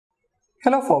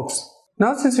Hello folks,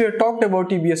 now since we have talked about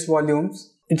EBS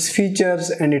volumes, its features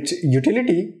and its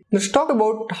utility, let's talk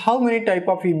about how many type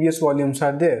of EBS volumes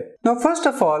are there. Now first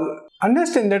of all,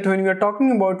 understand that when we are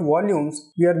talking about volumes,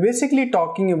 we are basically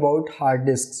talking about hard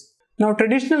disks. Now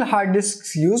traditional hard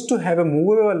disks used to have a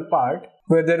movable part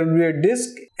where there will be a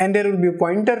disk and there will be a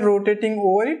pointer rotating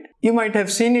over it. You might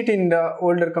have seen it in the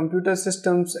older computer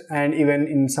systems and even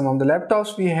in some of the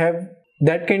laptops we have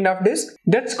that kind of disk.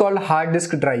 That's called hard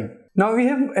disk drive. Now we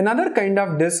have another kind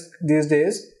of disk these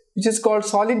days which is called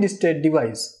solid state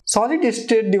device. Solid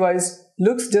state device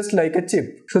looks just like a chip.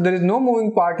 So there is no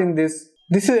moving part in this.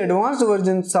 This is advanced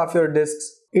versions of your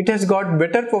disks. It has got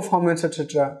better performance,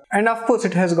 etc. And of course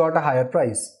it has got a higher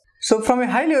price. So from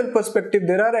a high level perspective,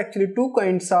 there are actually two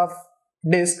kinds of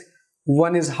disk.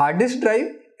 One is hard disk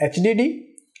drive, HDD,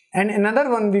 and another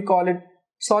one we call it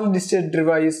solid state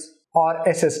device or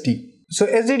SSD. So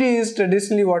SSD is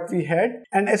traditionally what we had,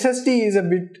 and SSD is a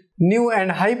bit new and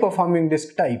high performing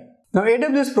disk type. Now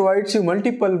AWS provides you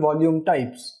multiple volume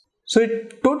types. So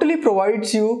it totally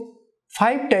provides you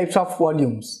 5 types of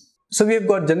volumes. So we have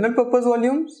got general purpose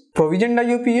volumes, provisioned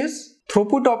IOPS,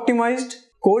 throughput optimized,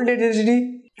 cold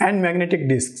HDD, and magnetic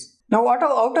disks. Now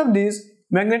out of these,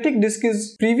 magnetic disk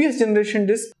is previous generation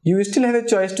disk. You still have a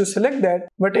choice to select that,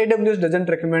 but AWS doesn't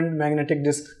recommend magnetic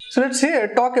disk. So let's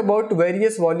here talk about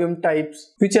various volume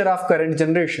types which are of current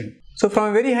generation. So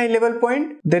from a very high level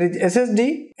point, there is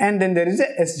SSD and then there is a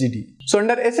SSD. So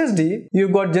under SSD,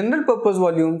 you've got general purpose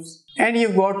volumes and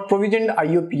you've got provisioned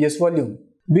IOPS volume.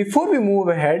 Before we move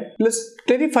ahead, let's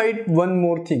clarify one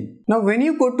more thing. Now when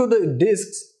you go to the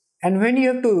disks, and when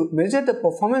you have to measure the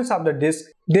performance of the disk,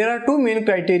 there are two main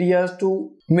criteria to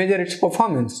measure its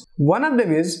performance. One of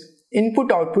them is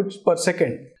input output per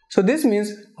second. So this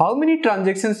means how many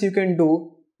transactions you can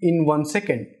do in 1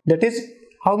 second. That is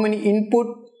how many input,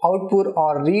 output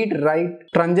or read, write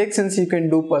transactions you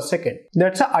can do per second.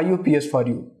 That's a IOPS for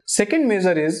you. Second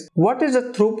measure is what is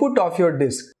the throughput of your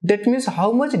disk. That means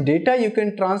how much data you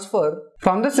can transfer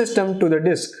from the system to the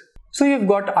disk. So you've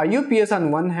got IOPS on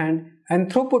one hand and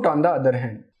throughput on the other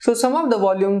hand. So some of the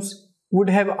volumes would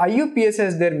have IOPS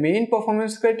as their main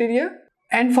performance criteria,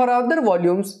 and for other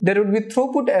volumes there would be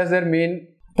throughput as their main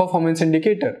performance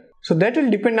indicator. So that will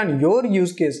depend on your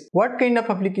use case, what kind of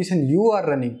application you are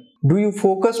running. Do you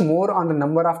focus more on the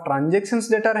number of transactions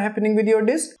that are happening with your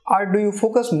disk, or do you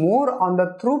focus more on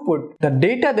the throughput, the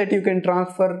data that you can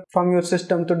transfer from your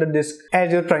system to the disk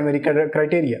as your primary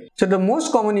criteria? So the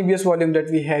most common EBS volume that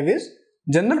we have is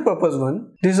general purpose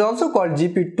one. This is also called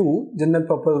GP2, general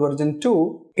purpose version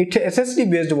 2. It's a SSD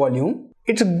based volume.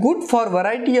 It's good for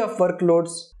variety of workloads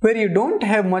where you don't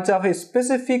have much of a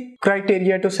specific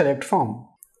criteria to select from.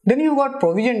 Then you got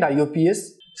provisioned IOPS.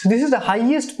 So this is the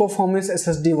highest performance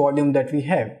SSD volume that we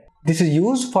have. This is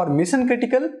used for mission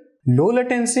critical, low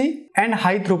latency and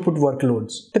high throughput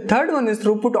workloads. The third one is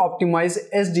throughput optimized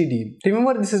HDD.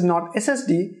 Remember, this is not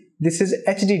SSD, this is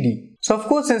HDD. So of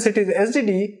course, since it is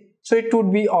HDD, so it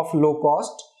would be of low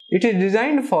cost. It is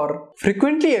designed for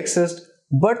frequently accessed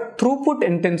but throughput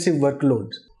intensive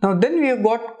workloads. Now then we have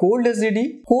got cold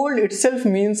HDD. Cold itself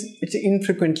means it's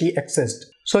infrequently accessed.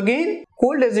 So again,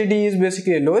 cold HDD is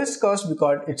basically lowest cost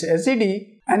because it's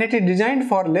HDD and it is designed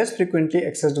for less frequently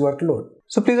accessed workload.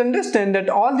 So please understand that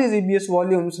all these EBS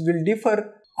volumes will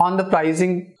differ on the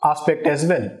pricing aspect as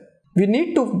well. We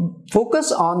need to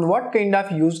focus on what kind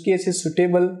of use case is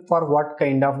suitable for what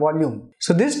kind of volume.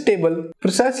 So this table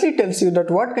precisely tells you that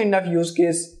what kind of use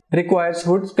case requires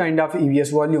what kind of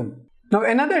EBS volume. Now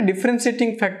another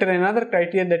differentiating factor, another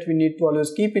criteria that we need to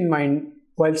always keep in mind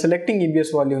while selecting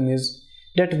EBS volume is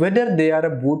that whether they are a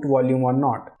boot volume or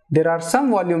not. There are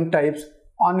some volume types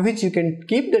on which you can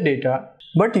keep the data,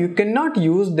 but you cannot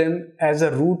use them as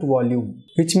a root volume,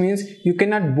 which means you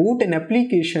cannot boot an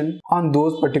application on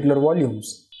those particular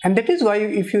volumes. And that is why,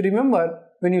 if you remember,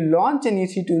 when you launch an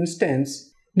EC2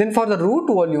 instance, then for the root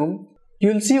volume,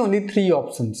 you will see only 3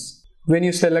 options when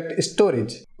you select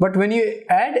storage. But when you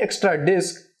add extra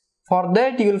disk, for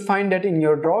that you will find that in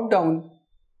your drop down,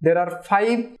 there are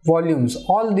 5 volumes.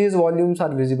 All these volumes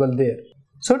are visible there.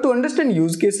 So to understand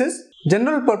use cases,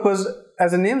 general purpose,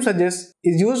 as the name suggests,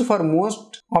 is used for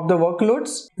most of the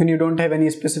workloads when you don't have any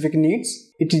specific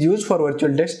needs. It is used for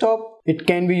virtual desktop. It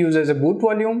can be used as a boot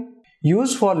volume,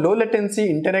 used for low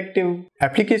latency interactive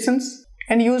applications,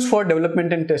 and used for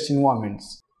development and test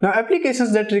environments. Now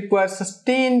applications that require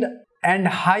sustained and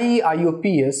high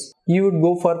IOPS, you would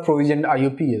go for provisioned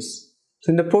IOPS.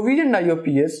 So in the provisioned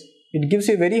IOPS, it gives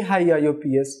you very high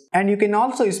IOPS, and you can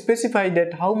also specify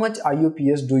that how much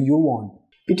IOPS do you want.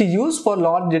 It is used for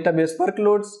large database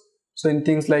workloads So in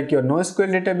things like your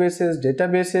NoSQL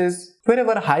databases,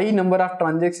 wherever high number of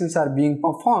transactions are being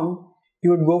performed,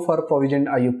 you would go for provisioned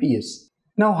IOPS.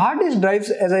 Now hard disk drives,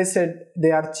 as I said,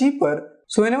 they are cheaper.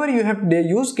 So whenever you have the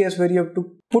use case where you have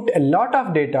to put a lot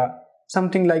of data,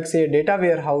 something like say a data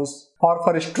warehouse, or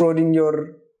for storing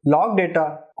your log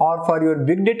data, or for your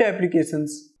big data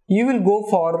applications, you will go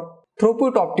for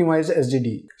Throughput Optimized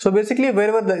HDD. So basically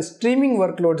wherever the streaming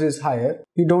workloads is higher,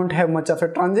 you don't have much of a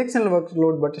transactional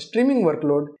workload but a streaming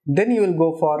workload, then you will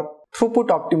go for Throughput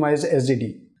Optimized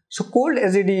HDD. So Cold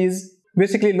HDD is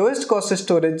basically lowest cost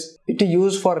storage. It is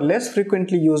used for less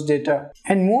frequently used data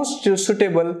and most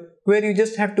suitable where you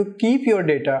just have to keep your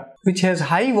data which has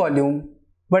high volume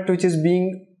but which is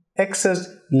being accessed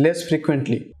less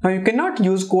frequently. Now you cannot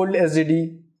use Cold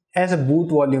HDD as a boot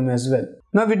volume as well.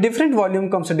 Now with different volume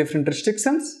comes to different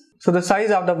restrictions. So the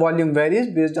size of the volume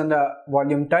varies based on the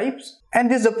volume types,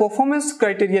 and this is the performance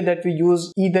criteria that we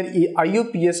use, either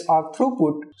IOPS or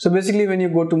throughput. So basically when you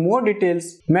go to more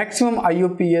details, maximum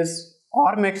IOPS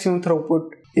or maximum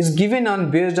throughput is given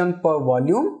on based on per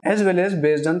volume as well as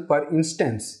based on per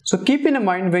instance. So keep in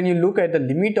mind when you look at the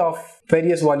limit of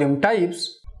various volume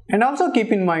types, and also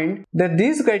keep in mind that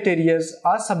these criteria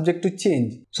are subject to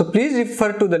change. So please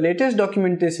refer to the latest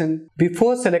documentation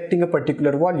before selecting a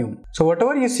particular volume. So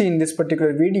whatever you see in this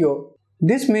particular video,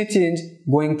 this may change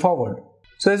going forward.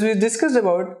 So as we discussed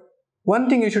about, one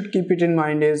thing you should keep it in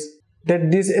mind is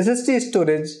that these SSD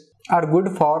storage are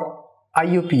good for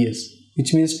IOPS,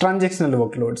 which means transactional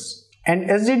workloads, and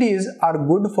SSDs are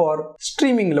good for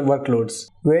streaming workloads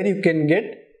where you can get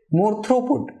more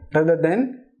throughput rather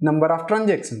than number of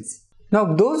transactions.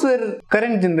 Now those were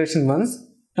current generation ones.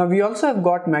 Now we also have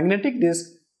got magnetic disk,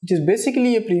 which is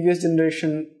basically a previous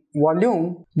generation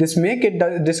volume. This may get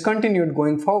discontinued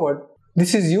going forward.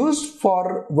 This is used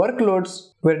for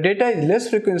workloads where data is less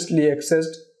frequently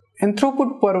accessed and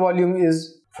throughput per volume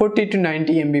is 40 to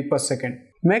 90 MB per second.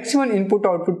 Maximum input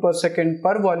output per second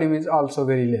per volume is also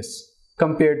very less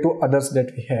compared to others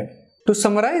that we have. To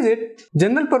summarize it,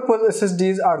 general purpose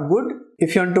SSDs are good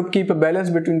if you want to keep a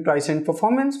balance between price and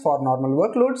performance for normal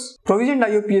workloads. Provisioned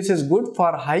IOPS is good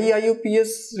for high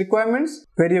IOPS requirements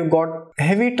where you've got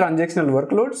heavy transactional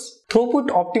workloads. Throughput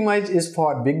optimized is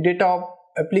for big data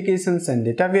applications and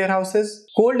data warehouses.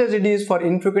 Cold HDD is for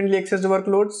infrequently accessed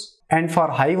workloads and for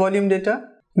high volume data.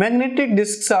 Magnetic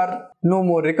disks are no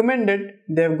more recommended.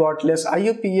 They've got less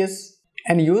IOPS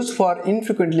and used for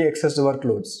infrequently accessed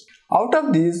workloads. Out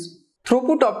of these,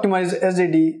 Throughput Optimized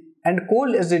HDD and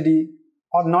Cold HDD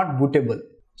are not bootable.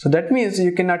 So that means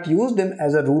you cannot use them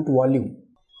as a root volume.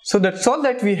 So that's all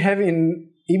that we have in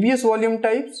EBS volume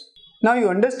types. Now you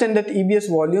understand that EBS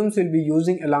volumes will be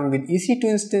using along with EC2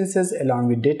 instances, along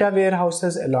with data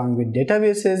warehouses, along with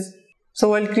databases. So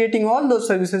while creating all those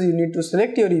services, you need to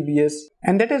select your EBS,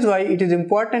 and that is why it is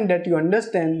important that you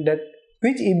understand that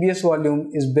which EBS volume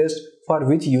is best for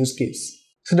which use case.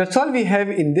 So that's all we have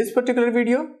in this particular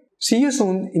video. See you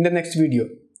soon in the next video.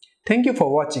 Thank you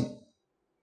for watching.